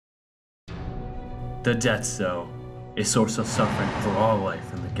The death cell, a source of suffering for all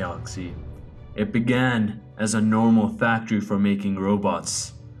life in the galaxy. It began as a normal factory for making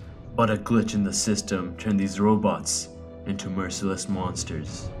robots, but a glitch in the system turned these robots into merciless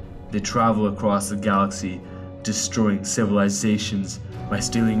monsters. They travel across the galaxy, destroying civilizations by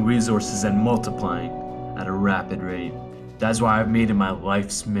stealing resources and multiplying at a rapid rate. That's why I've made it my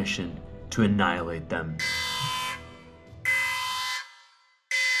life's mission to annihilate them.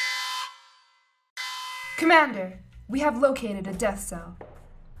 Commander, we have located a death cell.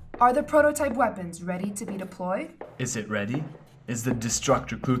 Are the prototype weapons ready to be deployed? Is it ready? Is the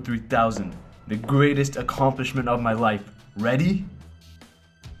Destructor Clue 3000, the greatest accomplishment of my life, ready?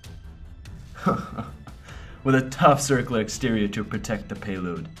 With a tough circular exterior to protect the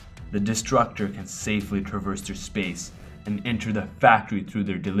payload, the Destructor can safely traverse through space and enter the factory through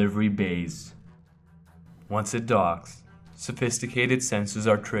their delivery bays. Once it docks, sophisticated sensors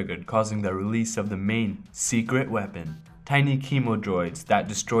are triggered, causing the release of the main secret weapon, tiny chemo droids that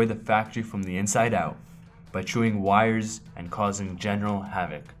destroy the factory from the inside out by chewing wires and causing general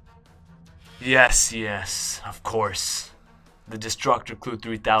havoc. Yes, of course. The Destructor Clue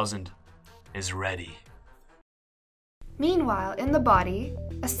 3000 is ready. Meanwhile, in the body,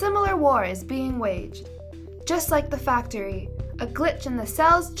 a similar war is being waged. Just like the factory, a glitch in the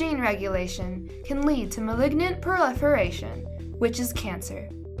cell's gene regulation can lead to malignant proliferation, which is cancer.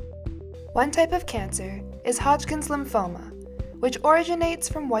 One type of cancer is Hodgkin's lymphoma, which originates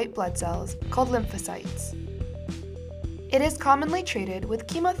from white blood cells called lymphocytes. It is commonly treated with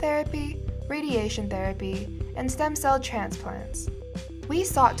chemotherapy, radiation therapy, and stem cell transplants. We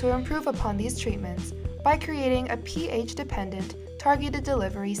sought to improve upon these treatments by creating a pH-dependent targeted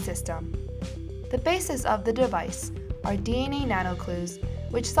delivery system. The basis of the device are DNA nanoclews,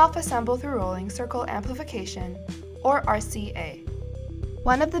 which self-assemble through rolling circle amplification, or RCA.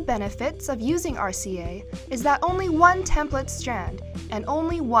 One of the benefits of using RCA is that only one template strand and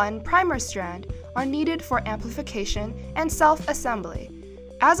only one primer strand are needed for amplification and self-assembly,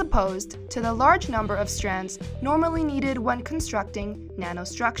 as opposed to the large number of strands normally needed when constructing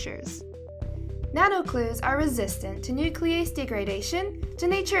nanostructures. Nanoclews are resistant to nuclease degradation,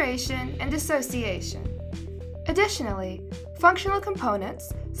 denaturation, and dissociation. Additionally, functional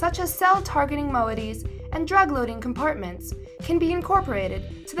components, such as cell-targeting moieties and drug-loading compartments, can be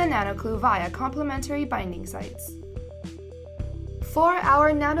incorporated to the nanoclew via complementary binding sites. For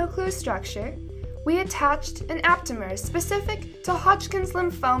our nanoclew structure, we attached an aptamer specific to Hodgkin's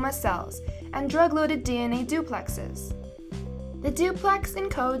lymphoma cells and drug-loaded DNA duplexes. The duplex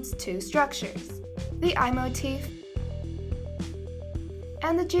encodes two structures, the i-motif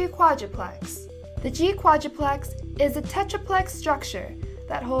and the G-quadruplex. The G-quadruplex is a tetraplex structure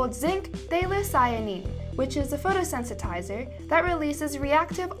that holds zinc cyanine, which is a photosensitizer that releases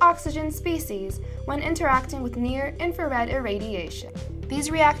reactive oxygen species when interacting with near-infrared irradiation. These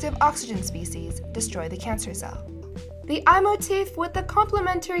reactive oxygen species destroy the cancer cell. The i-motif with the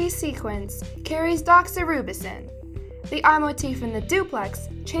complementary sequence carries doxorubicin. The i-motif in the duplex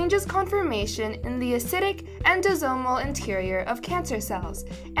changes conformation in the acidic endosomal interior of cancer cells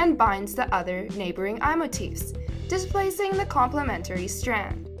and binds the other neighboring i-motifs, displacing the complementary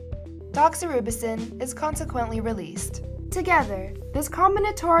strand. Doxorubicin is consequently released. Together, this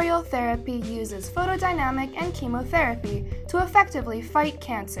combinatorial therapy uses photodynamic and chemotherapy to effectively fight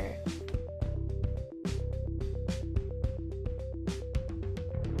cancer.